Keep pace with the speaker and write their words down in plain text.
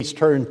Please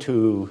turn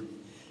to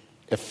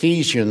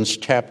Ephesians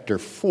chapter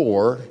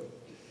 4,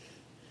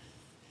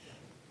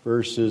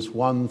 verses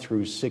 1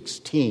 through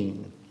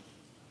 16.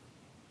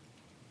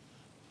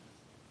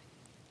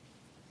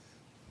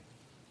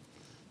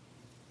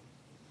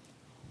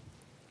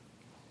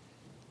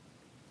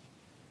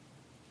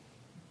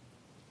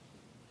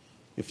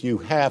 If you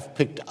have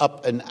picked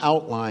up an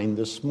outline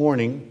this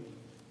morning,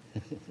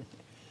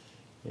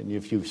 and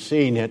if you've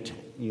seen it,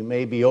 you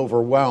may be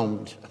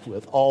overwhelmed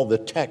with all the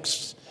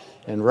texts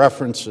and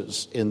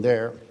references in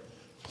there.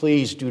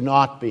 Please do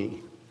not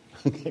be.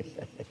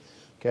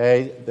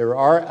 Okay, there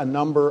are a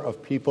number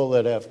of people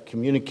that have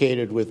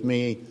communicated with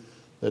me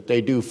that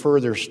they do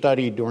further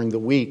study during the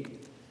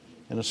week,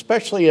 and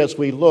especially as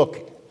we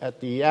look at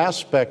the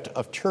aspect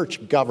of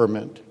church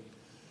government,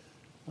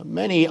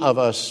 many of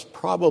us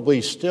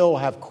probably still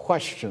have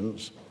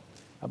questions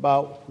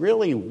about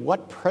really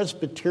what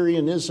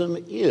Presbyterianism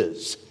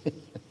is.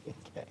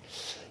 Okay.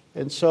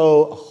 And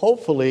so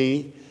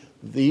hopefully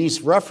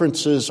these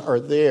references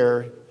are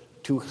there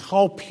to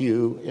help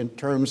you in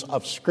terms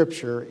of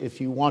Scripture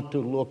if you want to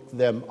look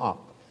them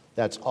up.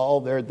 That's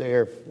all they're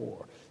there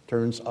for, in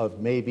terms of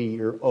maybe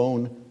your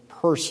own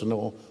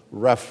personal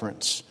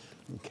reference.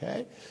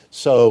 Okay?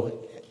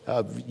 So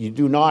you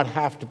do not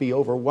have to be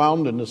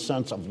overwhelmed in the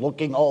sense of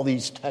looking all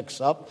these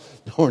texts up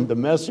during the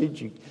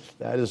message.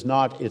 That is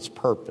not its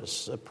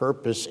purpose. The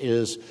purpose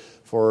is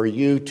for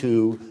you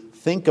to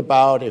think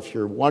about, if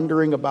you're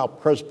wondering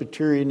about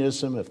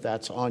Presbyterianism, if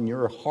that's on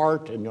your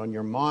heart and on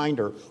your mind,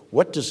 or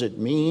what does it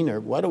mean, or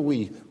what do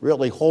we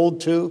really hold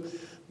to,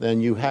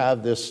 then you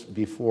have this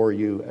before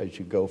you as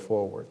you go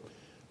forward.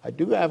 I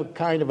do have a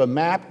kind of a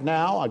map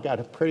now. I got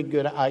a pretty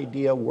good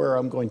idea where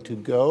I'm going to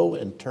go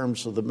in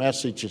terms of the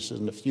messages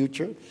in the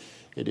future.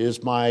 It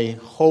is my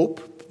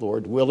hope,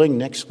 Lord willing,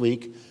 next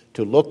week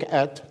to look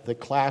at the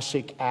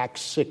classic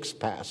Acts 6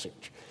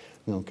 passage,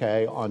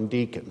 okay, on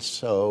deacons.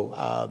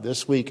 So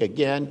this week,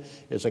 again,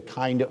 is a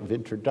kind of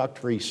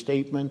introductory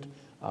statement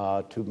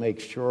to make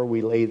sure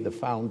we lay the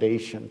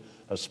foundation,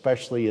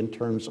 especially in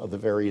terms of the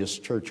various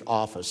church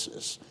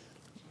offices.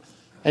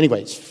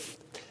 Anyways,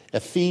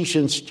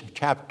 Ephesians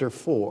chapter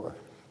 4.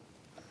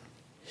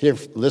 Here,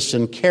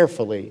 listen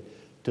carefully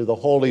to the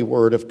holy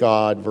word of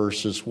God,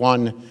 verses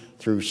 1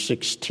 through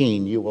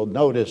 16. You will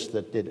notice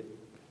that it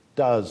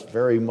does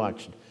very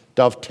much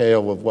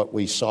dovetail with what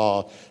we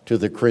saw to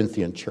the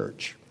Corinthian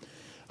church.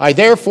 I,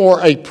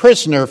 therefore, a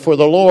prisoner for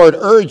the Lord,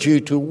 urge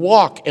you to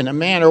walk in a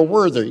manner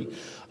worthy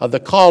of the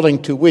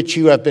calling to which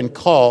you have been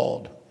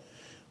called,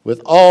 with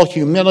all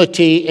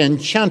humility and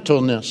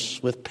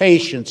gentleness, with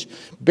patience,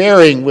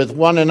 bearing with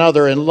one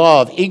another in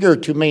love, eager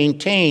to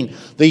maintain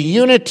the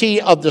unity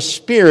of the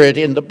Spirit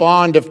in the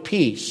bond of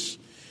peace.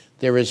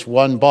 There is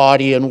one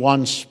body and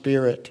one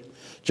Spirit,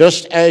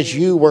 just as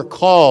you were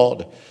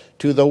called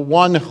to the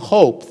one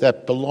hope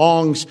that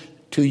belongs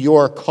to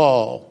your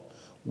call.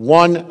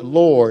 One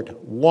Lord,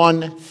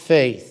 one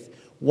faith,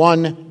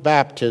 one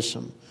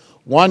baptism,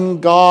 one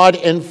God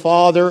and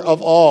Father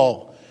of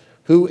all,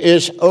 who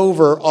is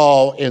over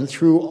all and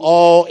through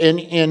all and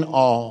in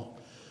all.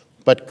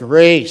 But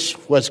grace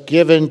was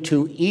given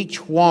to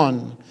each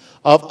one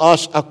of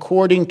us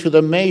according to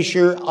the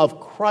measure of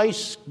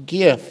Christ's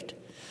gift.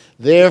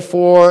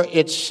 Therefore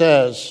it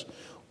says,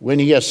 when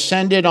he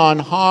ascended on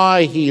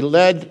high, he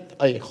led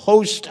a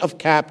host of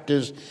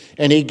captives,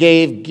 and he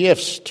gave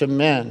gifts to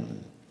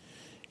men.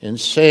 In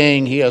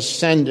saying he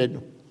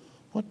ascended,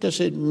 what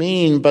does it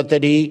mean but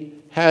that he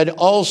had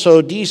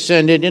also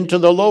descended into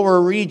the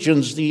lower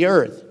regions, the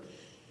earth?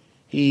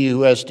 He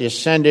who has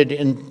descended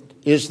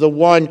is the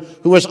one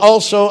who has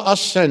also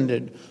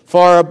ascended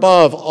far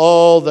above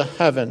all the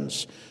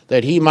heavens,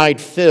 that he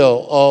might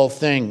fill all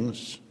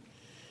things.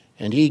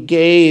 And he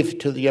gave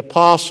to the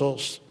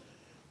apostles,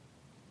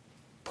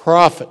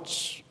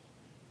 prophets,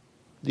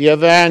 the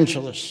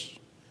evangelists,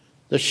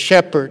 the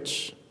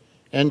shepherds,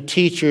 and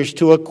teachers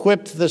to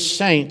equip the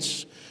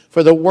saints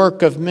for the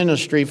work of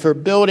ministry, for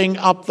building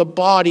up the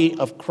body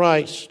of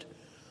Christ,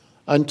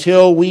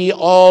 until we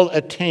all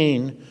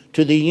attain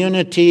to the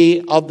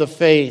unity of the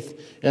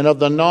faith and of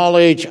the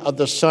knowledge of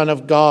the Son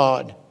of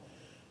God,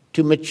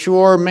 to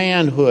mature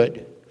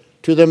manhood,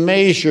 to the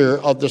measure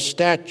of the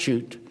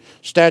statutes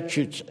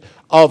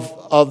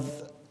of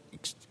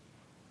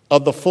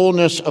the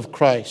fullness of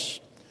Christ,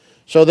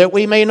 so that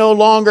we may no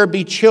longer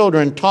be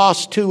children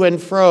tossed to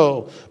and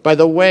fro by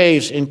the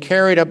waves and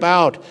carried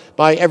about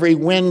by every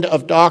wind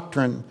of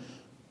doctrine,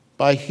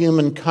 by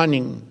human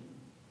cunning,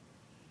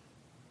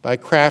 by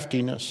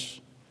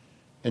craftiness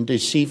and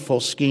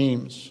deceitful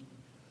schemes.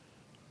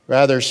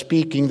 Rather,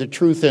 speaking the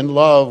truth in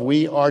love,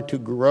 we are to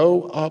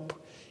grow up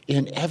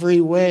in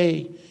every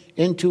way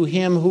into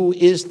him who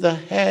is the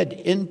head,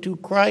 into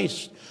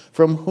Christ,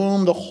 from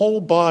whom the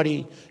whole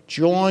body,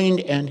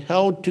 joined and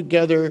held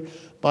together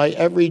by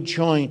every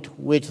joint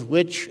with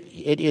which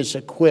it is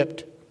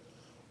equipped,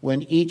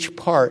 when each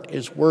part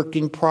is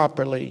working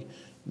properly,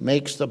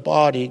 makes the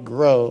body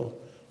grow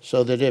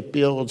so that it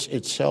builds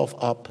itself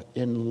up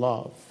in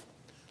love.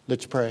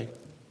 Let's pray.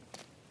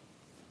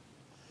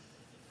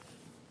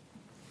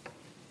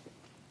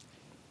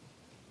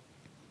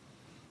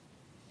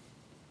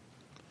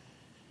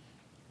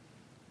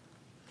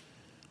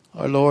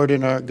 Our Lord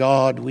and our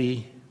God,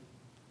 we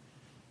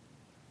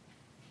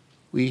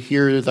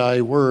hear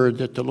thy word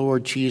that the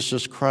Lord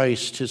Jesus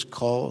Christ has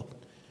called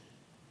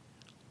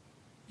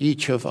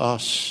each of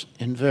us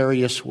in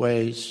various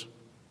ways.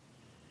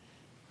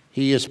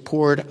 He has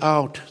poured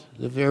out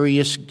the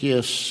various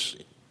gifts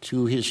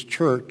to his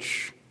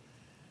church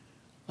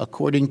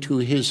according to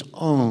his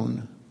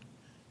own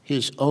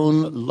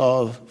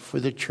love for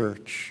the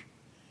church.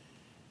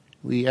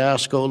 We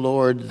ask, O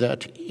Lord,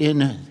 that in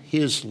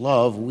his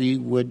love we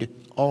would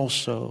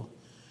also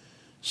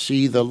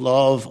see the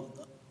love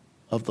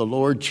of the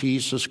Lord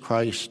Jesus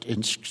Christ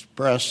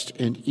expressed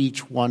in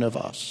each one of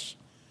us.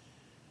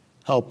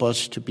 Help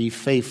us to be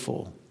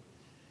faithful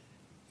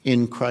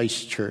in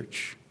Christ's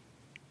church,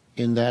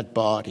 in that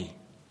body.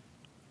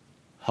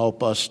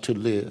 Help us to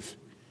live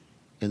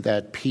in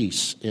that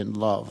peace and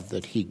love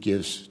that he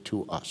gives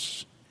to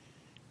us.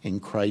 In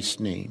Christ's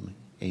name,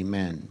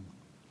 amen.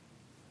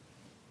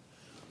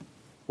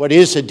 What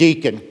is a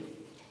deacon?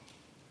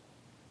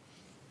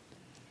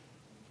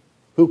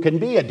 Who can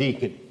be a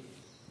deacon?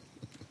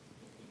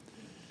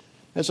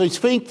 As I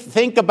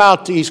think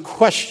about these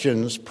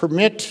questions,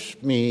 permit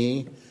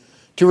me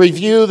to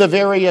review the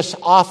various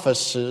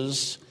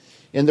offices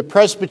in the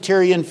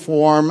Presbyterian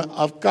form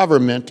of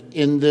government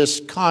in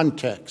this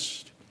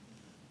context.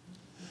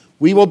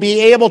 We will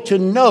be able to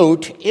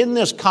note in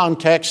this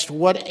context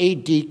what a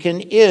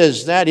deacon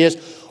is. That is,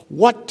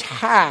 what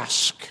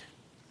task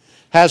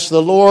has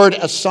the Lord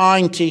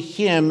assigned to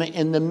him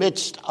in the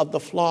midst of the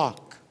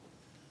flock?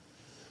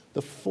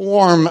 The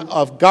form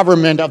of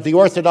government of the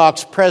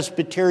Orthodox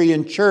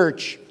Presbyterian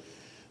Church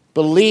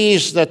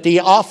believes that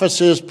the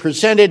offices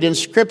presented in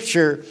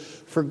Scripture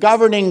for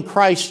governing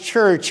Christ's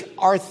church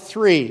are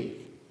three.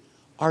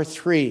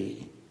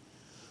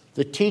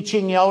 The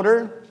teaching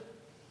elder,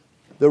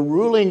 the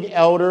ruling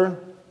elder,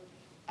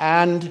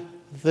 and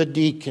the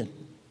deacon.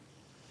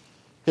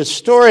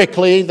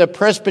 Historically, the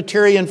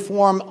Presbyterian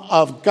form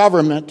of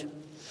government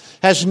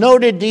has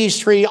noted these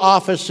three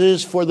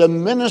offices for the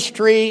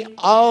ministry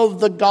of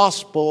the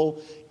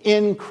gospel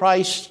in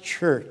Christ's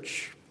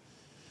church.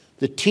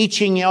 The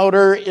teaching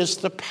elder is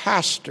the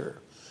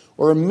pastor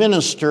or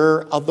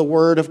minister of the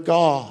Word of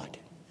God.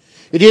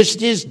 It is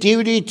his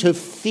duty to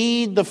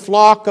feed the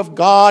flock of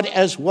God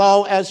as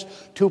well as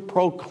to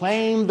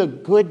proclaim the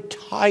good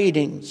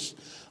tidings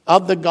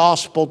of the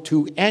gospel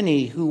to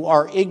any who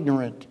are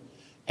ignorant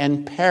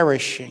and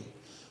perishing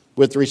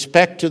with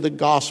respect to the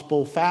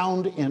gospel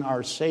found in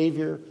our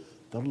Savior,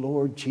 the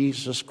Lord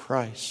Jesus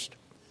Christ.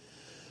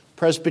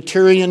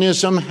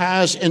 Presbyterianism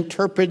has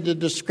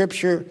interpreted the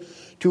Scripture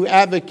to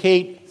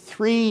advocate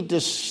three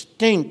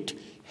distinct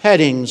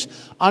headings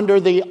under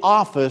the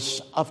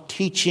office of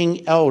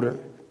teaching elder: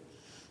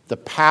 the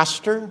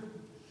pastor,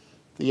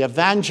 the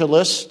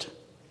evangelist,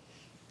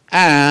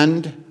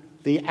 and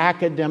the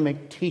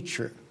academic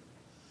teacher.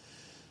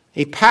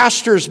 A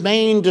pastor's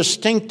main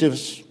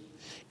distinctives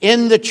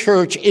in the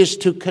church is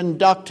to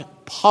conduct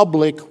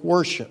public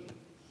worship,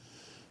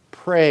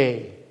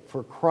 pray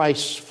for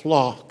Christ's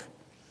flock,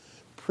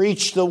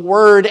 preach the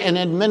word and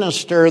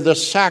administer the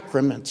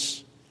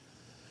sacraments,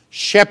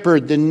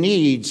 shepherd the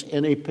needs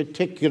in a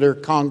particular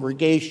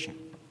congregation.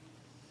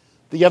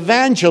 The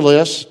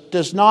evangelist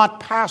does not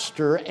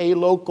pastor a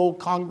local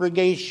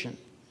congregation,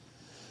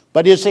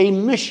 but is a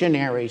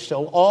missionary.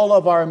 So all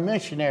of our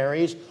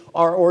missionaries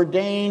are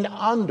ordained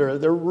under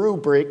the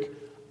rubric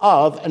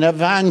of an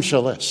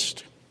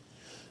evangelist,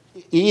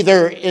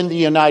 either in the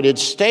United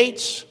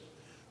States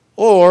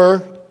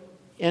or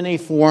in a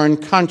foreign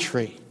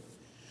country.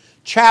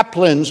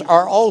 Chaplains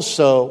are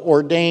also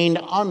ordained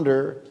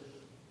under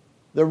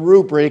the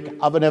rubric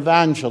of an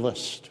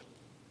evangelist.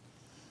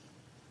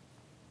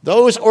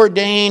 Those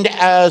ordained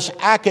as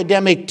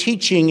academic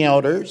teaching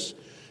elders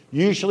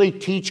usually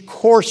teach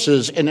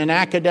courses in an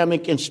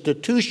academic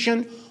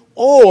institution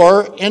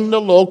or in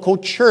the local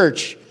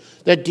church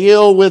that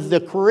deal with the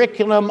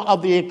curriculum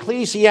of the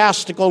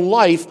ecclesiastical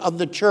life of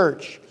the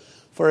church.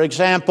 For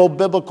example,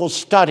 biblical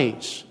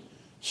studies,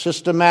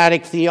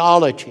 systematic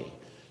theology,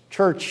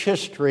 church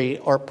history,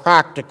 or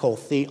practical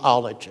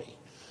theology.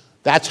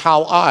 That's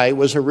how I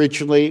was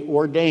originally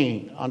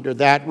ordained, under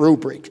that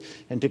rubric.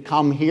 And to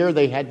come here,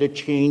 they had to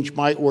change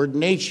my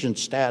ordination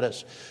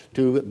status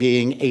to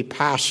being a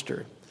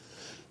pastor.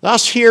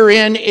 Thus,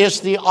 herein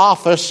is the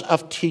office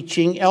of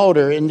teaching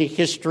elder in the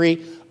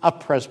history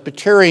of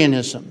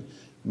Presbyterianism: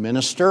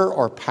 minister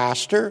or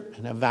pastor,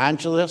 an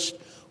evangelist,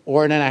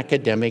 or an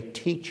academic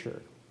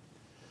teacher.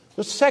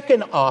 The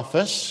second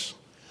office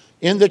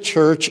in the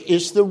church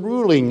is the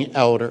ruling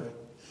elder.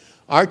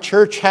 Our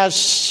church has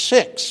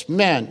 6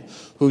 men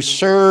who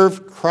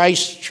serve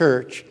Christ's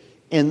church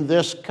in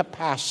this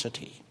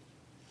capacity.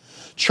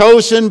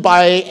 Chosen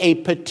by a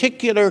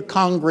particular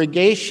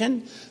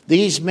congregation,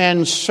 these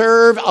men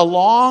serve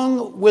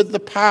along with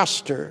the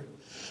pastor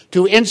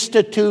to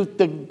institute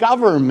the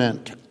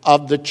government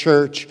of the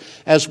church,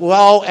 as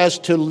well as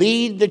to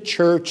lead the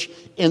church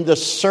in the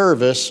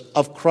service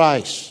of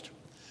Christ.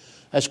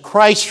 As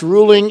Christ's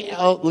ruling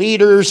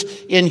leaders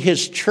in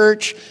his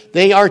church,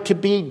 they are to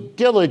be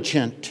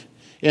diligent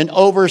in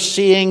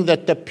overseeing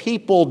that the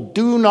people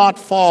do not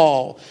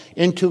fall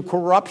into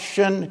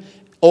corruption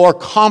or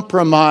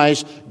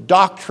compromise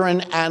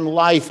doctrine and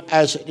life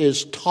as it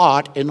is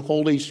taught in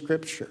Holy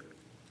Scripture.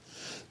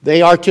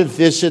 They are to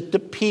visit the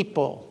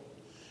people,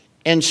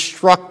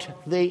 instruct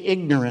the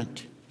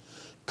ignorant,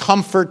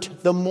 comfort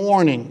the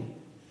mourning,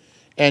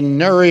 and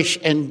nourish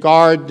and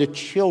guard the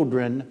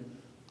children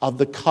of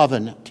the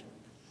covenant.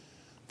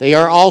 They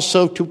are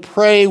also to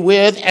pray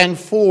with and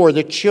for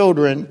the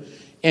children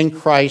in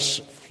Christ's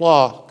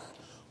flock.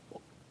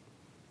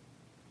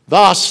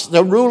 Thus,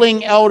 the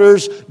ruling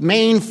elders'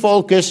 main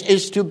focus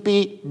is to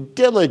be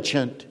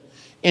diligent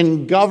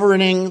in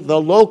governing the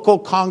local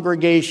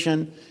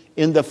congregation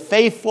in the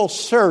faithful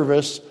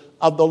service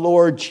of the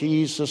Lord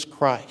Jesus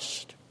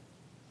Christ.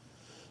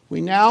 We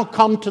now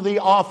come to the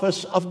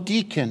office of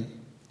deacon.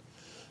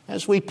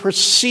 As we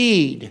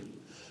proceed,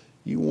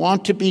 you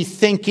want to be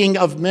thinking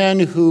of men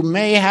who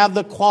may have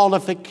the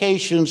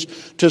qualifications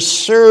to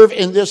serve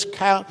in this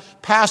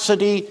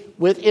capacity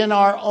within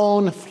our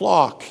own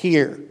flock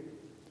here.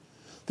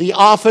 The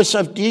office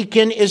of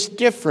deacon is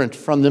different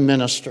from the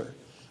minister.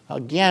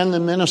 Again, the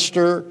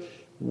minister,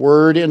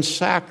 word and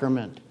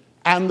sacrament,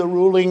 and the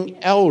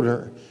ruling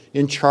elder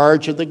in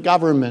charge of the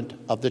government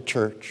of the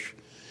church.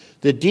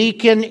 The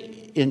deacon,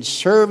 in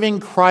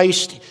serving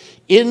Christ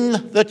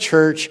in the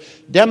church,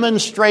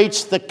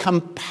 demonstrates the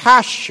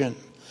compassion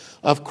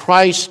of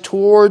Christ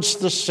towards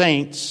the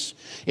saints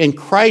in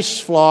Christ's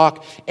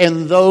flock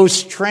and those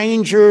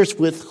strangers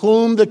with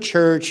whom the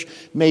church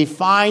may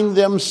find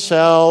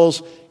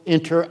themselves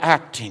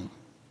interacting.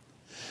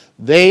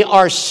 They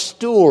are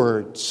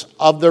stewards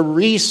of the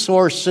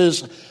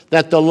resources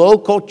that the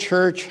local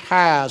church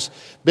has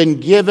been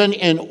given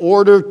in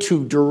order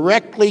to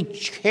directly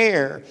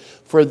care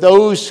for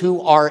those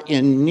who are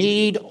in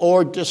need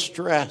or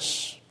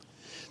distress.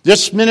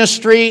 This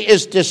ministry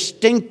is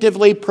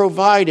distinctively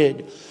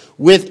provided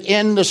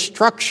within the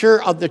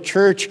structure of the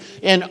church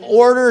in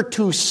order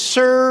to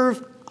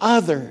serve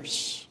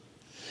others.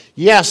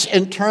 Yes,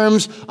 in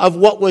terms of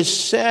what was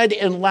said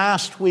in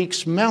last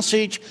week's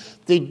message,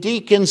 the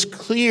deacons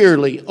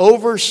clearly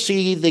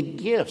oversee the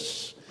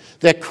gifts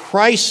that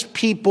Christ's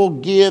people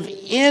give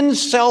in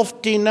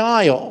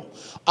self-denial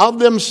of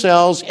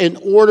themselves in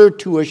order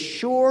to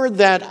assure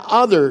that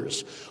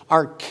others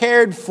are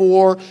cared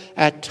for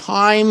at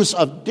times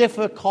of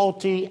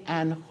difficulty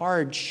and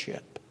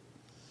hardship.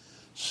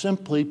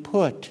 Simply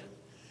put,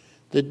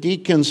 the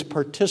deacons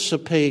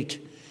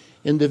participate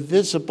in the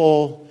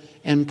visible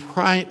and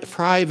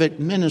private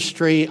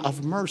ministry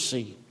of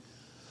mercy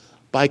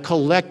by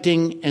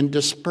collecting and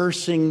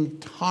dispersing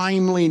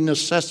timely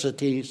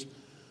necessities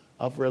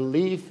of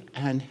relief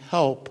and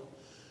help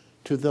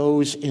to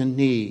those in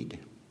need.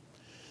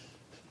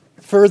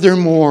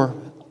 Furthermore,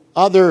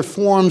 other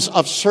forms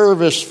of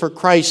service for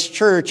Christ's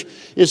church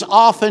is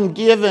often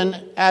given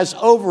as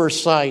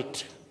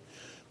oversight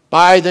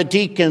by the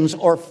deacons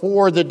or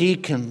for the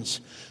deacons.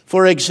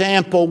 For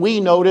example, we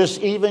notice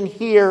even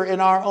here in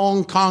our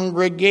own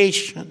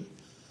congregation,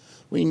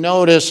 we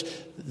notice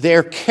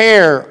their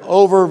care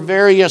over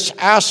various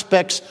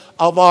aspects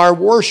of our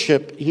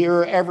worship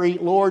here every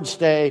Lord's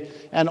Day,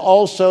 and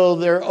also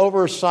their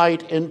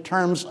oversight in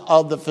terms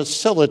of the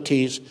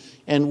facilities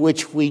in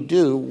which we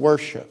do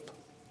worship.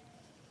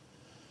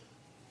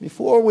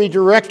 Before we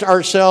direct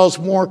ourselves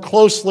more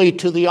closely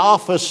to the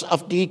office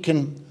of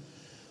deacon,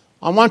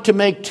 I want to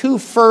make two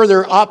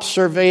further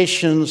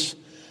observations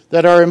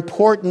that are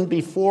important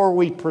before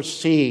we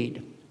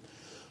proceed.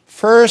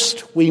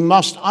 First, we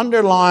must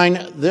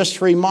underline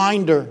this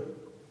reminder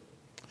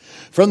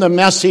from the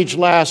message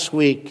last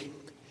week.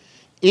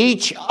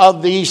 Each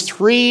of these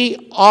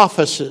three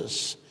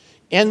offices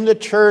in the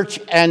church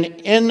and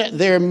in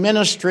their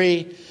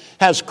ministry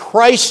has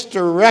Christ's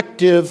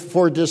directive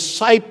for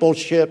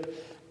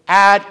discipleship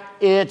at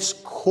its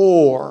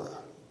core.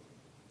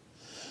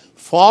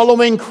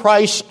 Following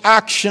Christ's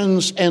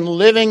actions and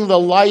living the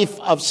life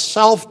of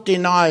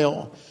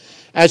self-denial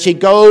as he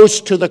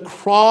goes to the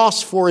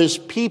cross for his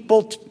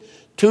people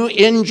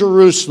in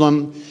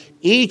Jerusalem,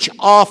 each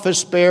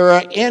office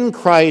bearer in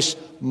Christ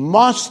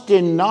must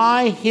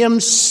deny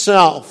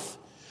himself,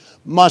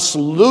 must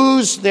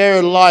lose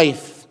their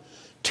life,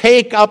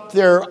 take up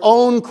their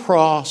own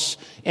cross,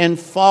 and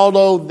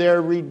follow their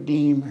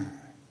Redeemer.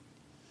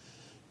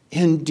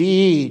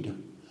 Indeed,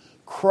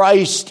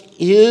 Christ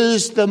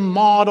is the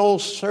model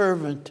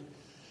servant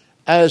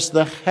as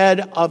the head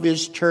of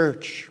his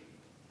church.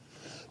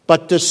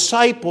 But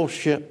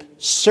discipleship,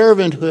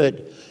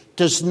 servanthood,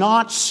 does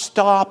not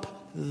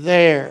stop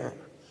there.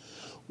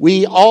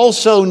 We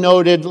also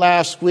noted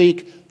last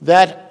week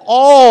that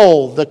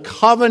all the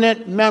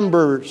covenant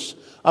members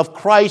of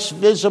Christ's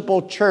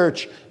visible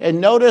church, and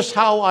notice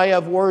how I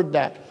have worded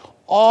that,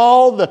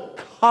 all the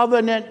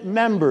covenant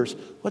members.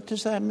 What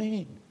does that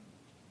mean?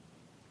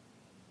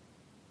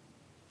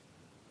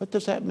 What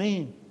does that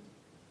mean?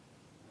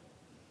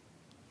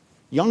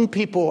 Young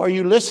people, are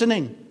you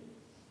listening?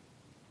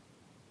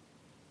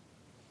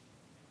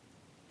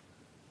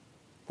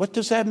 What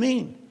does that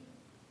mean?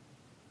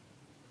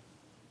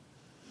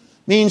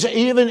 Means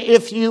even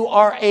if you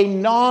are a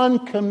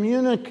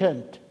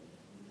non-communicant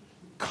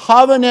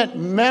covenant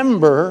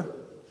member,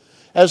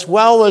 as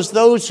well as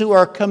those who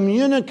are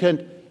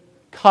communicant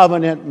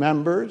covenant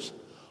members,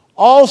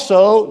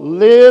 also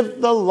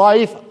live the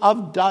life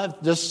of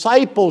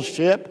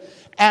discipleship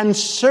and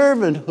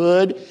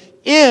servanthood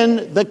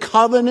in the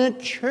covenant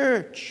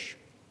church.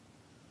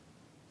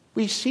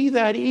 We see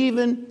that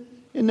even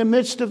in the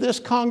midst of this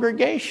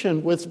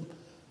congregation with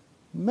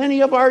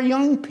many of our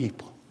young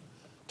people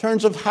in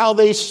terms of how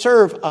they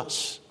serve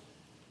us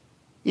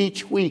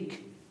each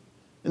week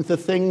and the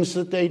things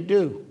that they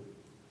do.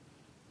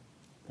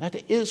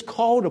 That is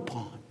called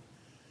upon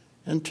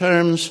in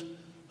terms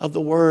of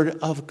the Word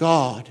of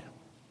God.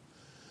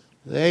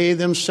 They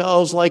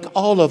themselves, like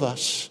all of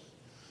us,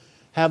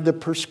 have the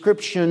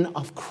prescription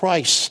of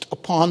Christ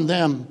upon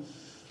them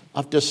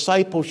of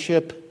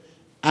discipleship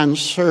and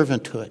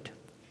servanthood.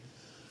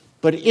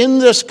 But in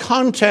this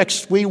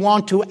context, we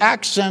want to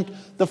accent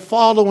the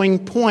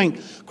following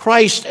point.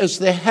 Christ, as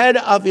the head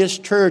of his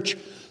church,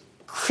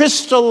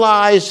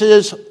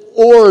 crystallizes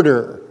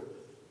order.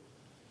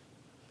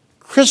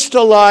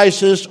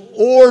 Crystallizes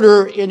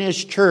order in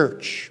his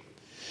church.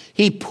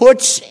 He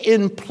puts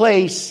in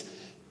place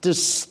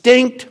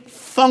distinct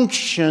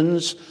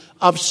functions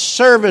of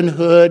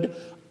servanthood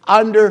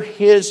under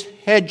his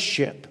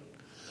headship.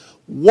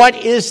 What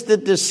is the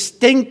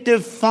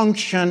distinctive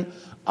function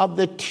of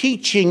the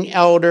teaching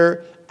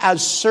elder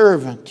as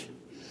servant?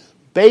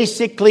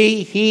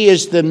 Basically, he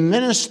is the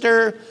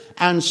minister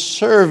and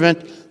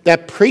servant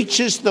that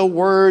preaches the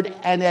word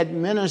and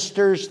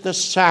administers the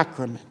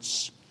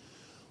sacraments.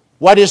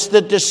 What is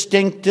the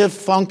distinctive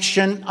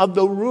function of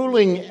the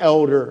ruling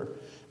elder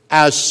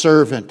as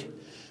servant?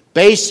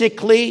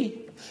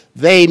 Basically,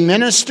 they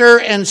minister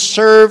and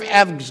serve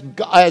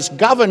as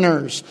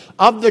governors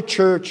of the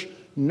church,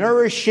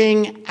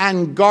 nourishing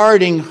and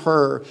guarding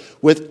her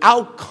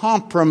without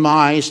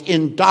compromise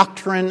in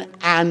doctrine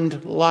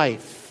and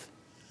life.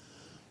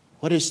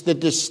 What is the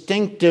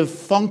distinctive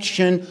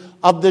function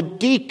of the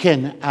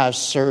deacon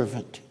as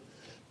servant?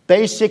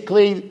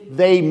 Basically,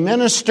 they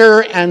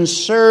minister and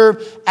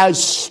serve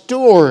as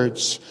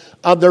stewards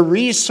of the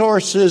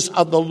resources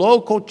of the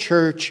local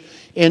church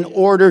in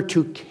order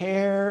to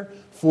care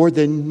for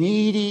the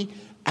needy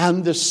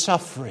and the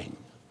suffering.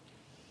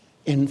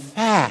 In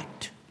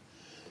fact,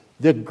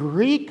 the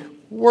Greek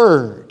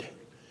word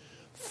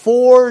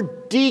for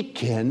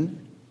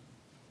deacon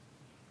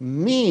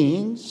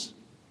means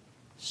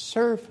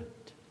servant.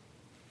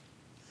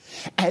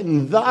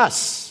 And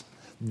thus,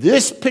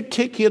 this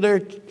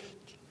particular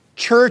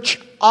church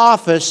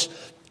office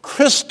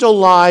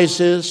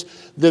crystallizes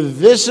the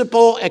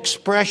visible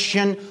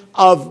expression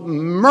of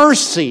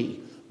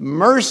mercy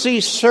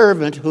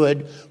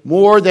servanthood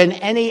more than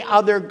any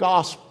other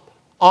gospel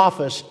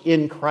office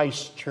in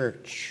Christ's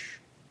church.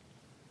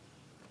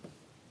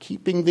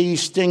 Keeping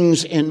these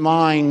things in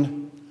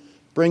mind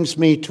brings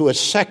me to a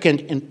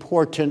second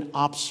important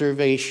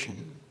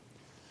observation.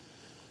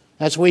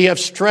 As we have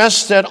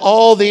stressed that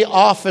all the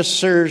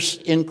officers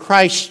in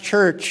Christ's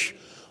church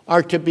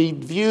are to be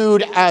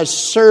viewed as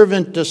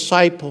servant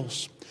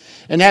disciples,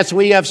 and as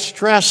we have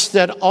stressed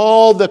that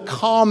all the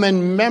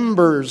common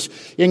members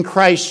in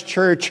Christ's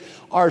church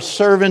are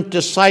servant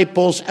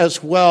disciples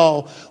as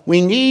well,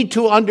 we need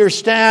to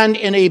understand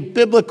in a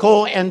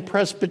biblical and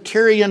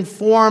Presbyterian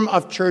form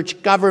of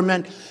church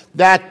government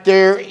that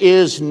there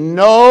is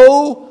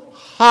no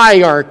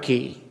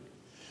hierarchy,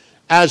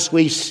 as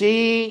we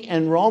see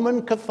in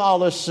Roman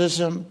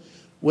Catholicism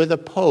with a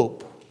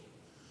pope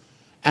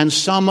and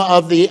some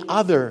of the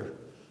other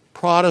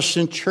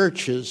Protestant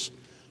churches,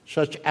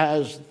 such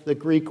as the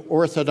Greek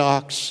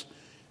Orthodox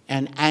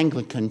and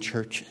Anglican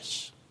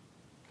churches.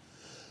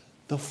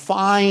 The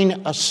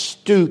fine,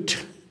 astute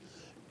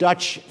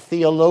Dutch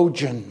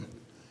theologian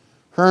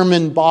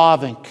Herman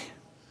Bavinck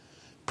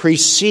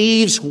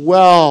perceives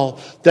well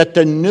that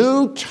the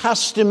New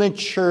Testament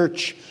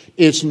church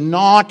is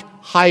not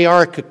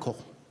hierarchical.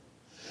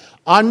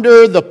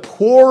 Under the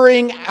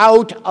pouring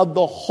out of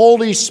the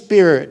Holy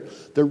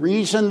Spirit, the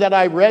reason that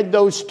I read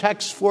those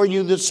texts for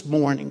you this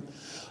morning,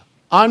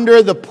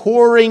 under the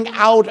pouring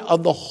out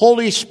of the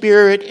Holy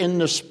Spirit in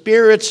the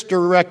Spirit's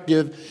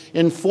directive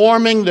in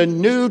forming the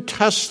New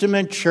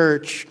Testament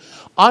church,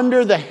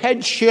 under the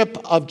headship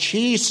of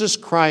Jesus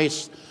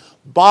Christ,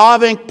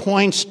 Bavinck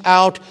points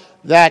out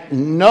that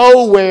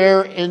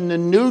nowhere in the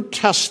New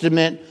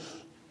Testament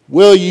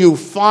will you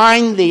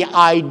find the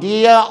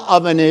idea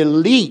of an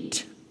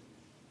elite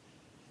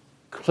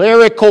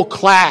clerical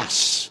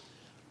class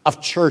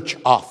of church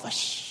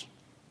office.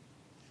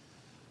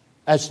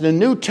 As the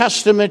New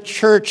Testament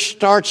church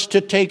starts to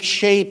take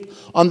shape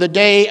on the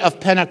day of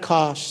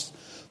Pentecost,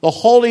 the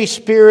Holy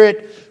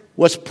Spirit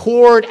was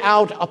poured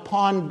out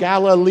upon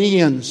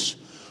Galileans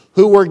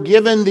who were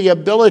given the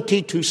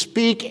ability to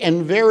speak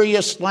in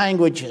various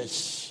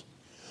languages,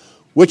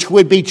 which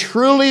would be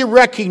truly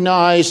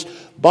recognized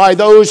by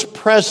those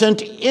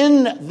present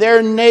in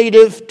their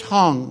native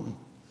tongue.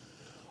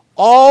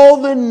 all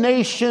the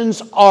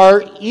nations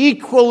are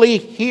equally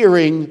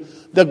hearing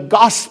the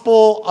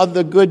gospel of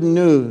the good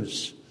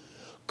news,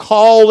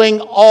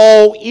 calling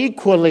all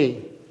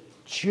equally,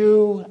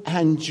 Jew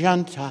and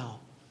Gentile,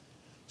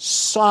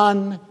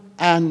 son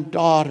and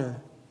daughter,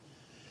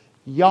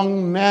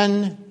 young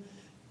men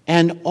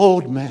and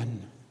old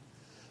men,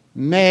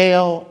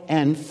 male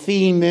and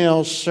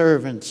female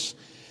servants,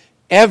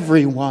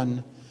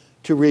 everyone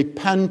to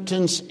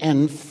repentance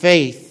and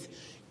faith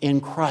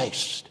in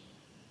Christ.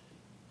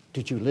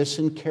 Did you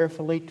listen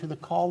carefully to the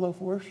call of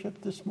worship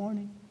this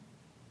morning?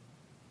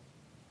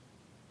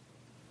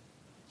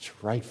 It's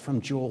right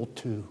from Joel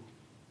 2,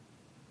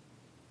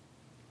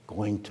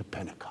 going to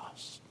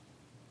Pentecost.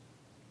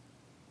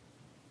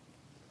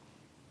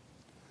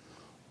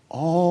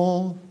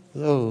 All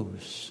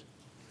those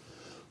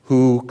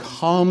who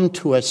come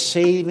to a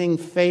saving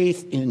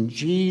faith in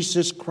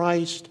Jesus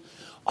Christ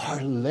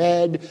are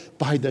led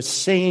by the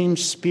same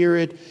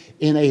Spirit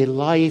in a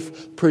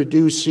life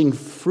producing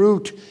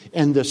fruit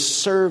in the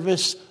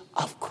service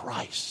of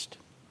Christ.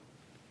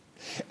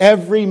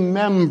 Every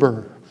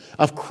member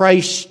of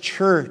Christ's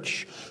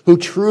church who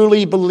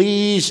truly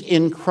believes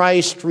in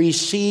Christ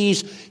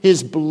receives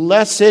his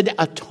blessed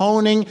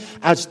atoning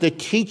as the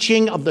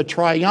teaching of the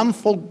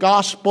triumphal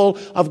gospel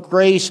of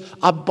grace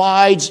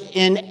abides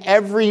in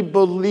every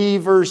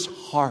believer's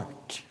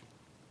heart.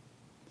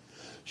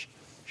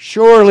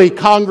 Surely,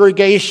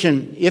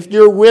 congregation, if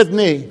you're with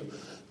me,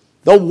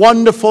 the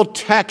wonderful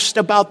text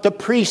about the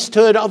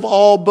priesthood of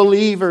all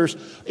believers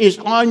is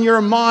on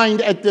your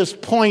mind at this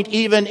point,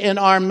 even in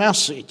our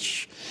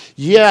message.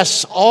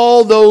 Yes,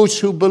 all those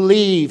who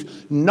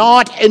believe,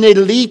 not an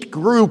elite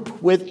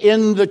group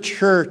within the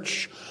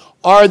church,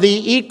 are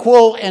the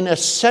equal and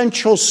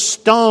essential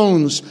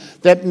stones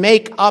that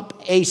make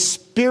up a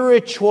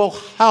spiritual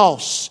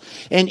house.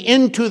 And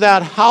into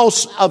that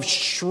house of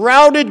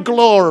shrouded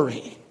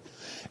glory,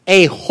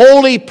 a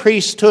holy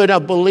priesthood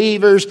of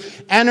believers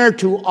enter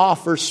to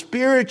offer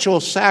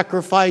spiritual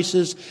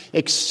sacrifices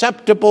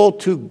acceptable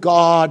to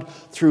God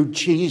through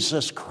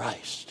Jesus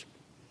Christ.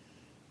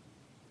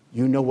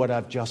 You know what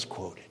I've just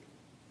quoted.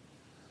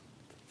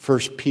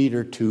 1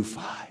 Peter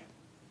 2:5.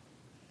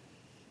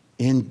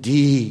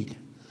 Indeed,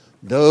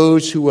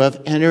 those who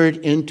have entered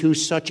into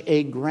such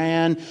a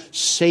grand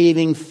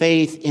saving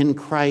faith in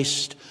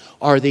Christ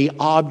are the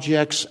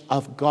objects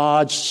of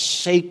God's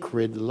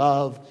sacred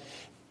love,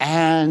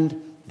 and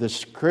the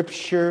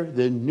Scripture,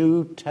 the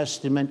New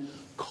Testament,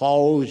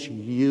 calls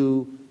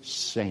you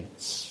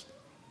saints.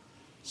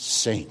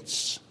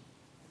 Saints.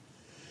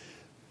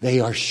 They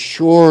are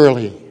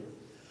surely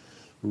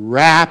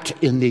wrapped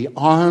in the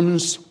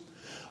arms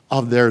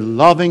of their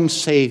loving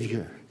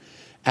Savior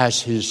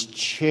as his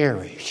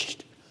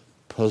cherished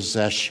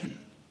possession.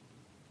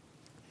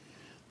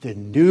 The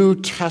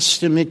New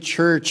Testament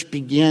church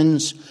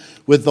begins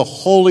with the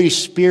Holy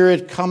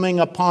Spirit coming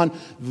upon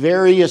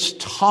various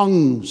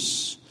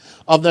tongues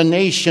of the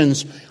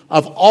nations,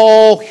 of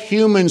all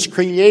humans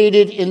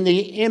created in the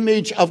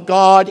image of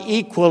God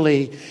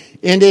equally.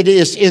 And it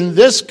is in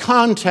this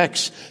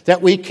context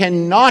that we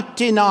cannot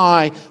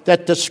deny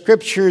that the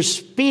Scriptures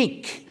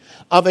speak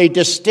of a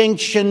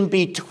distinction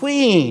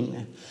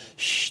between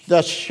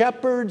the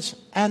shepherds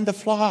and the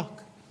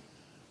flock,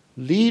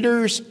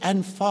 leaders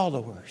and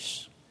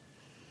followers.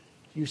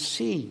 You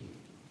see,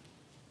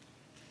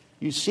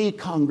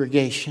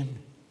 congregation,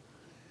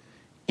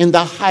 in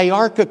the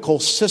hierarchical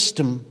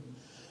system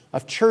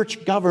of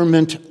church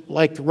government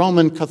like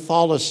Roman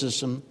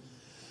Catholicism,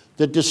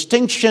 the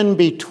distinction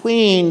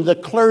between the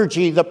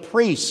clergy, the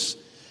priests,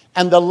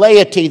 and the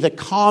laity, the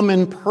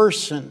common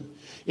person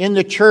in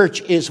the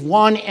church, is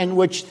one in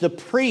which the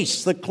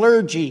priests, the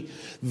clergy,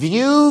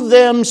 view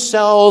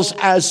themselves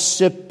as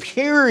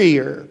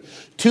superior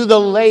to the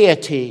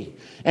laity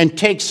and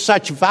take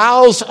such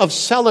vows of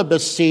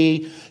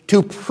celibacy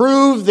to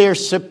prove their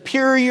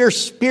superior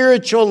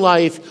spiritual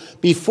life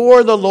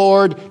before the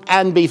Lord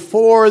and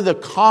before the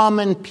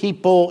common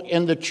people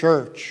in the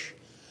church.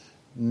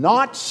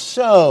 Not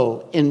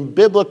so in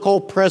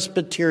biblical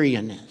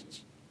Presbyterianism.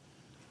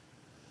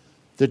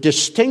 The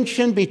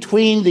distinction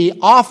between the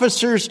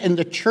officers in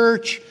the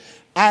church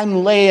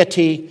and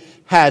laity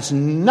has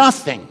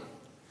nothing,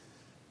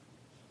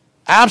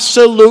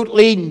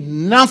 absolutely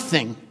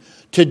nothing,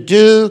 to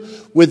do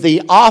with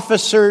the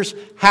officers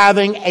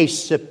having a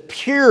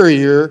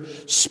superior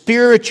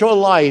spiritual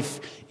life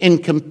in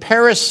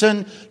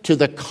comparison to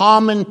the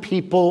common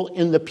people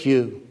in the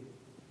pew.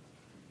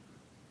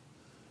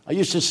 I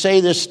used to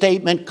say this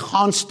statement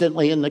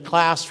constantly in the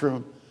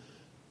classroom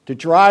to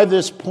drive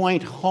this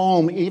point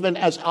home, even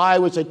as I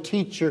was a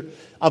teacher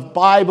of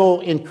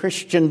Bible and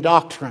Christian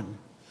doctrine.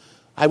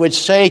 I would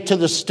say to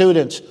the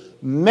students,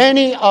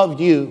 many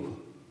of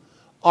you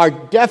are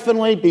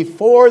definitely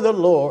before the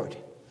Lord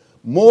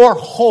more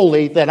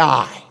holy than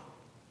I.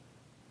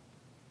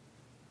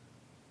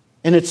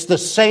 And it's the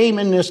same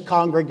in this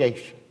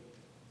congregation.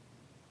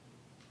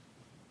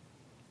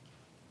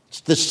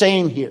 It's the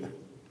same here.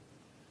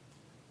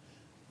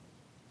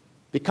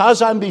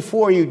 Because I'm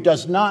before you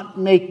does not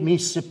make me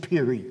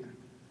superior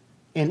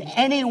in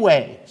any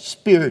way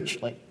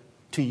spiritually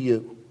to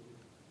you?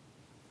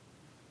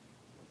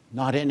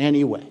 Not in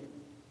any way.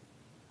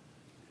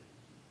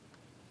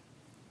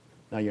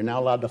 Now, you're not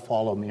allowed to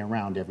follow me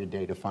around every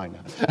day to find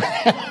out.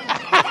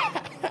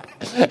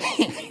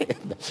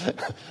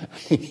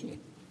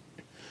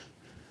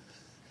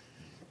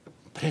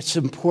 But it's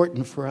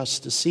important for us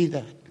to see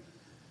that.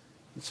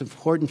 It's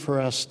important for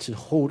us to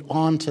hold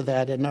on to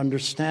that and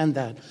understand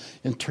that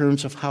in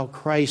terms of how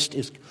Christ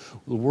is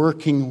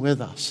working with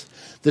us.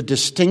 The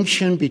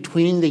distinction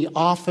between the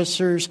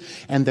officers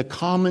and the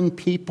common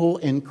people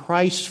in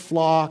Christ's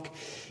flock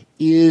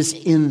is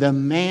in the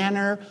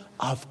manner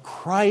of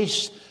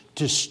Christ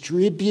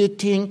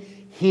distributing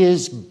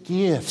his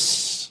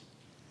gifts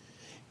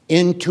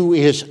into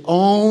his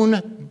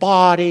own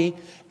body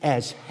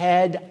as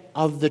head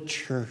of the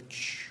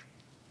church.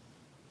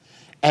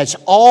 As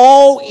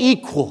all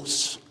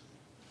equals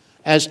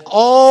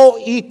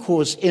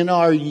in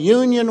our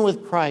union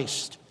with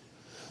Christ,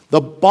 the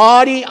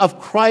body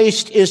of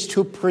Christ is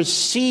to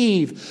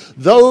perceive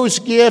those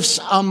gifts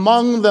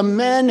among the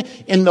men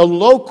in the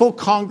local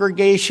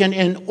congregation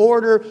in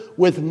order,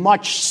 with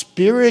much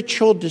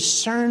spiritual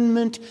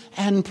discernment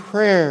and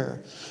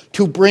prayer,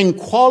 to bring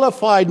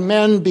qualified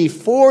men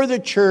before the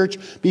church,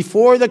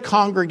 before the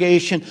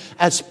congregation,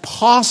 as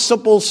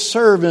possible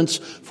servants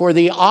for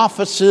the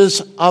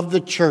offices of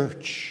the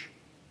church.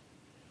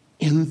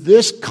 In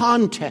this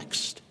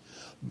context,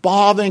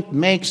 Bavinck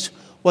makes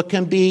what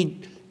can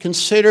be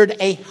considered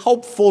a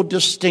helpful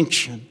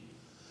distinction.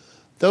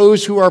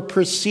 Those who are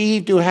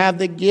perceived to have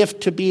the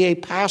gift to be a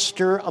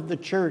pastor of the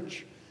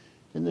church.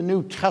 In the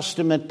New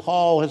Testament,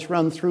 Paul has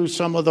run through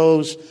some of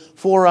those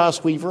for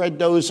us. We've read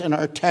those in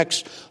our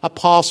text: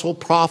 apostle,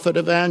 prophet,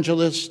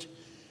 evangelist.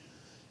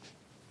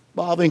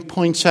 Bavinck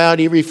points out,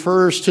 he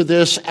refers to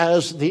this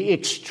as the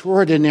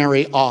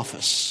extraordinary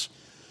office,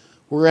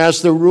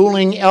 whereas the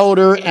ruling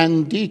elder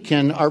and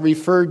deacon are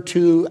referred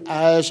to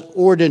as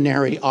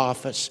ordinary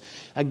office.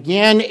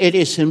 Again, it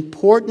is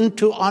important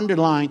to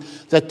underline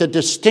that the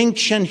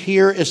distinction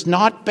here is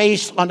not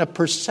based on a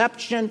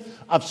perception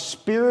of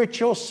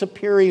spiritual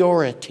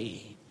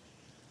superiority.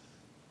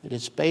 It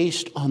is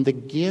based on the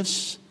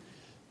gifts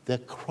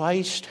that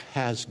Christ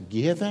has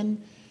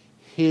given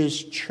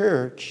his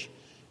church.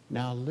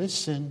 Now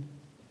listen,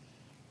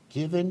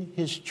 given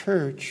his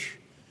church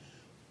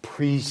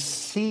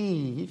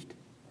perceived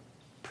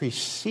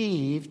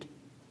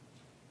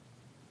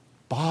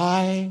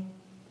by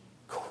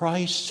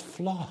Christ's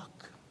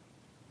flock.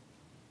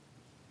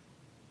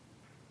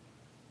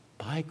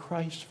 By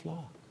Christ's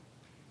flock.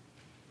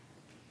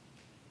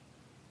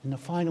 In the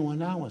final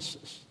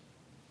analysis,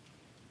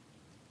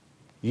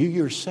 you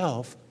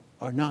yourself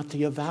are not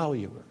the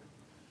evaluator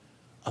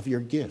of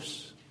your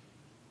gifts.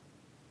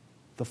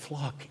 The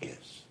flock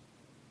is.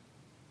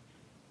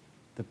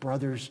 The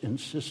brothers and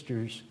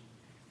sisters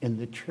in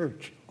the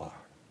church are,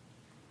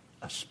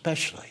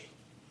 especially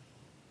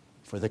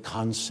for the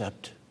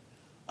concept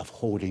of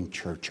holding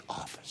church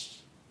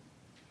office.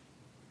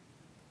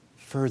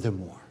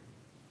 Furthermore,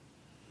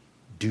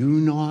 do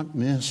not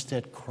miss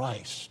that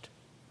Christ,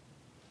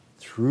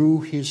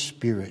 through his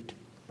Spirit,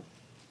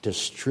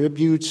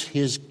 distributes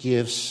his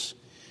gifts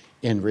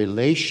in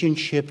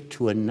relationship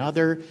to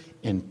another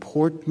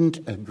important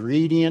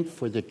ingredient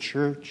for the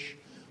church,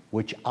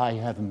 which I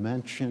have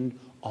mentioned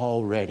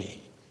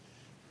already: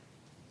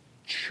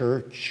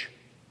 church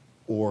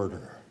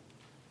order.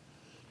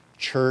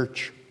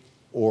 Church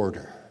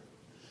order.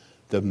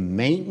 The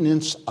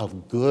maintenance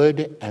of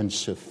good and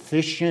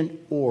sufficient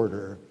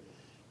order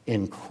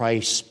in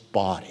Christ's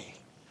body.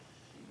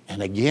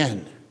 And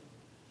again,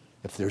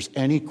 if there's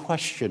any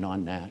question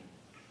on that,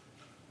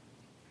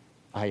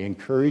 I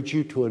encourage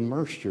you to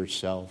immerse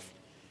yourself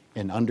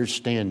in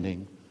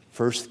understanding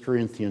 1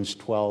 Corinthians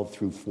 12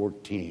 through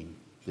 14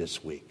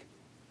 this week.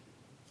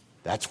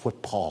 That's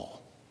what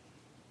Paul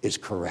is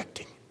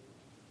correcting.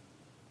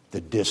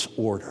 The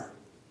disorder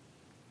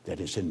that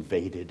has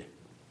invaded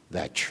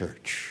that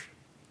church.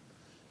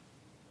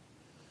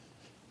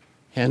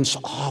 Hence,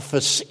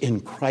 office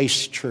in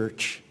Christ's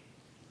church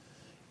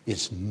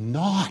is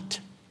not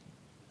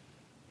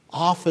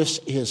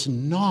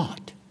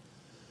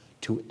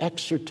to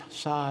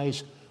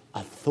exercise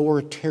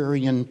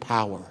authoritarian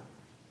power,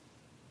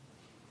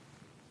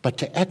 but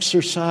to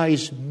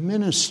exercise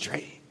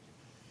ministry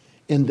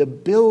in the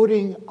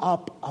building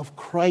up of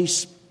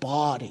Christ's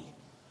body.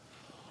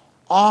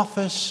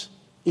 Office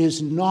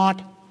is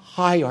not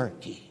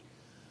hierarchy,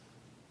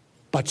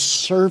 but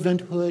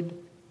servanthood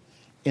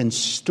and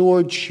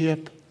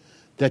stewardship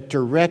that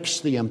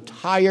directs the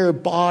entire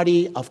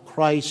body of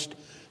Christ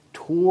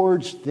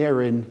towards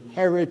their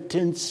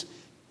inheritance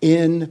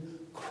in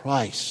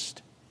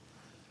Christ.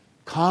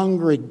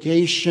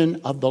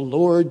 Congregation of the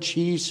Lord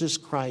Jesus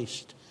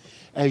Christ,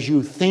 as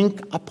you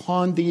think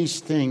upon these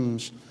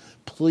things,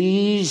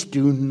 please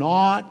do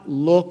not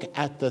look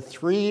at the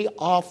three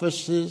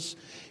offices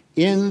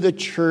in the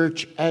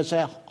church as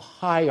a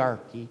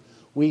hierarchy.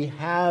 We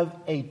have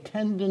a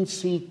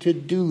tendency to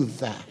do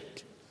that.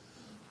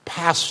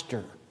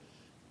 Pastor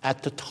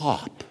at the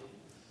top,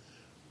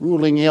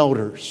 ruling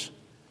elders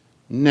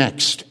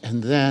next,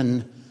 and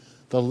then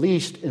the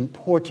least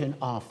important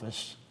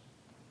office,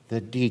 the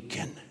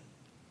deacon.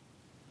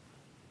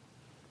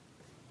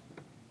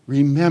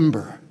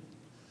 Remember,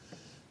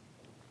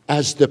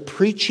 as the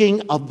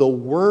preaching of the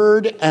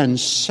word and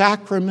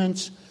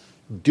sacraments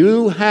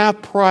do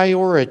have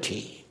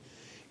priority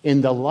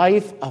in the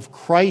life of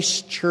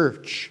Christ's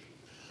church,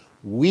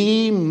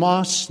 we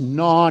must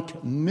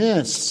not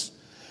miss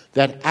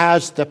that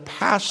as the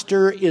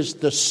pastor is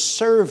the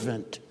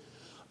servant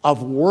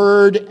of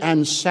word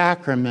and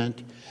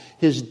sacrament,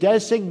 his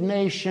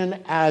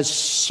designation as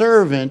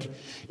servant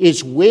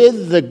is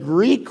with the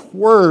Greek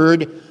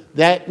word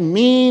that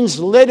means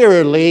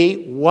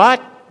literally what?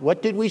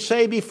 What did we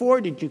say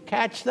before? Did you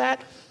catch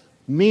that?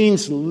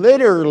 Means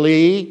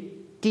literally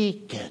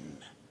deacon.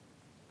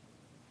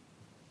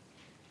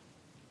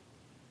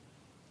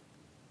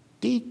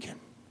 Deacon.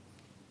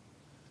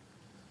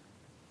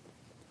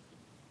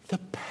 The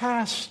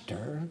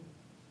pastor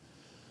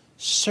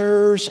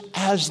serves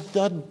as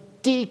the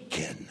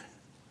deacon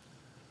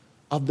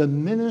of the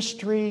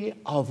ministry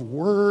of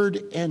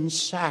word and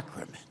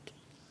sacrament.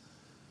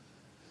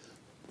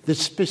 The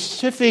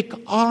specific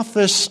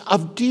office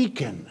of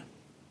deacon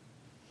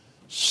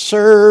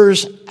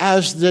serves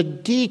as the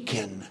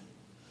deacon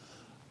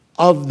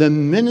of the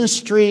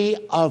ministry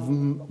of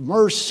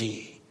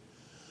mercy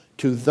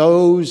to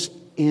those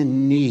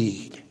in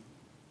need.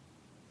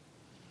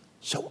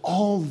 So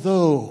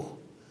although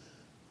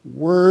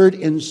word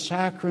and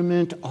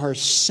sacrament are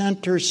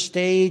center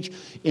stage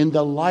in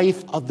the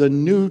life of the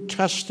New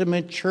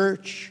Testament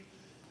church,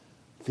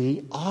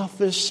 the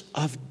office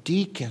of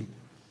deacon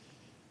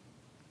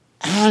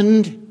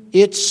and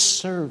its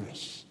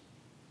service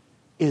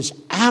is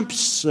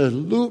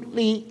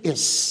absolutely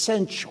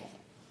essential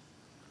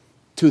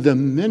to the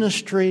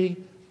ministry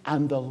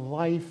and the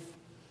life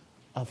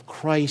of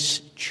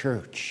Christ's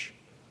church.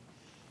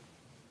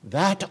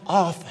 That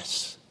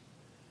office,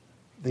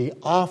 the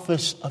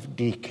office of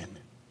deacon,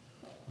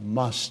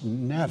 must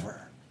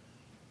never,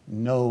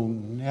 no,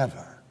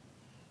 never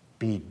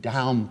be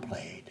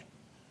downplayed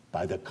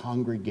by the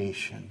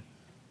congregation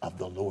of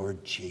the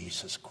Lord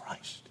Jesus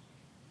Christ.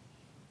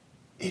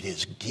 It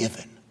is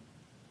given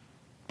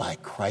by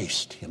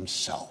Christ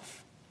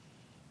himself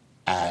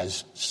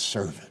as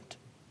servant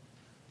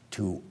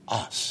to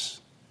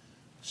us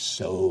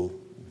so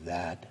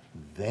that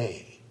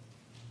they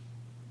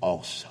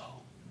also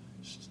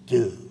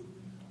do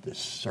the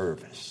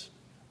service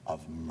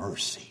of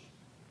mercy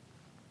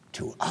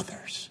to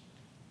others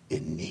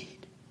in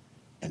need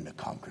in the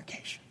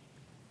congregation.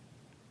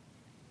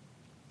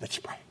 Let's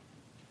pray.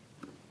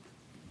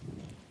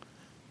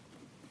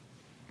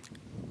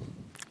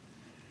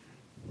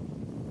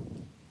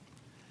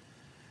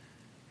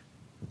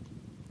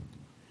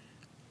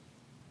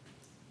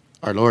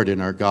 Our Lord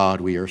and our God,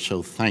 we are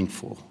so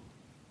thankful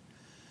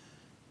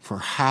for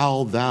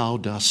how thou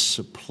dost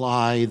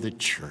supply the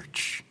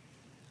church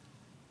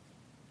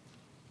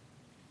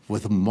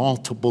with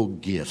multiple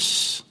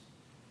gifts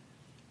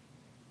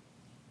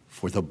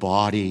for the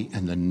body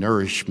and the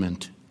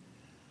nourishment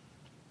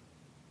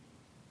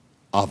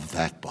of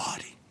that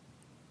body.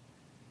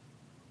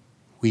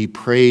 We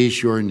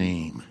praise your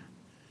name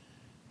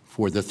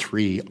for the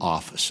three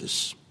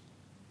offices.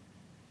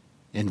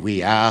 And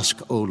we ask,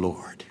 O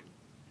Lord,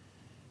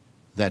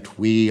 that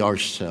we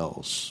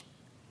ourselves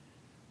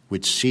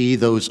would see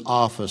those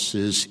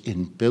offices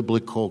in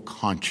biblical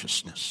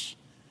consciousness,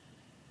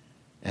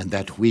 and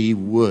that we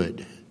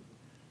would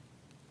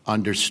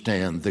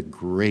understand the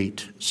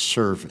great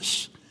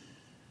service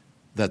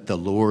that the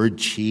Lord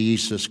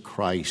Jesus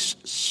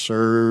Christ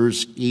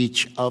serves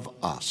each of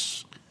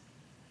us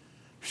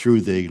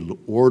through the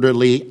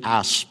orderly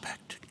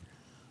aspect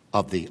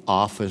of the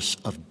office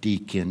of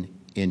deacon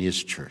in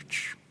his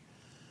church.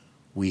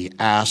 We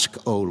ask,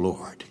 O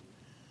Lord,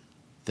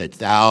 that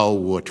thou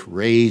wouldst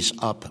raise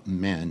up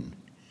men,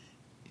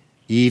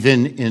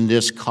 even in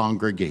this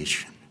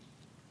congregation,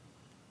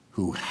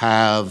 who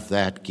have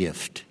that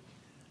gift.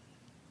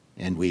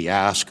 And we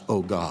ask,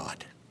 O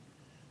God,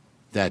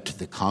 that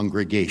the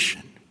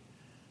congregation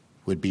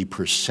would be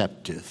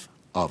perceptive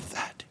of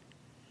that.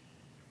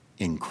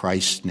 In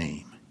Christ's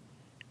name,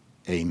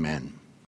 amen.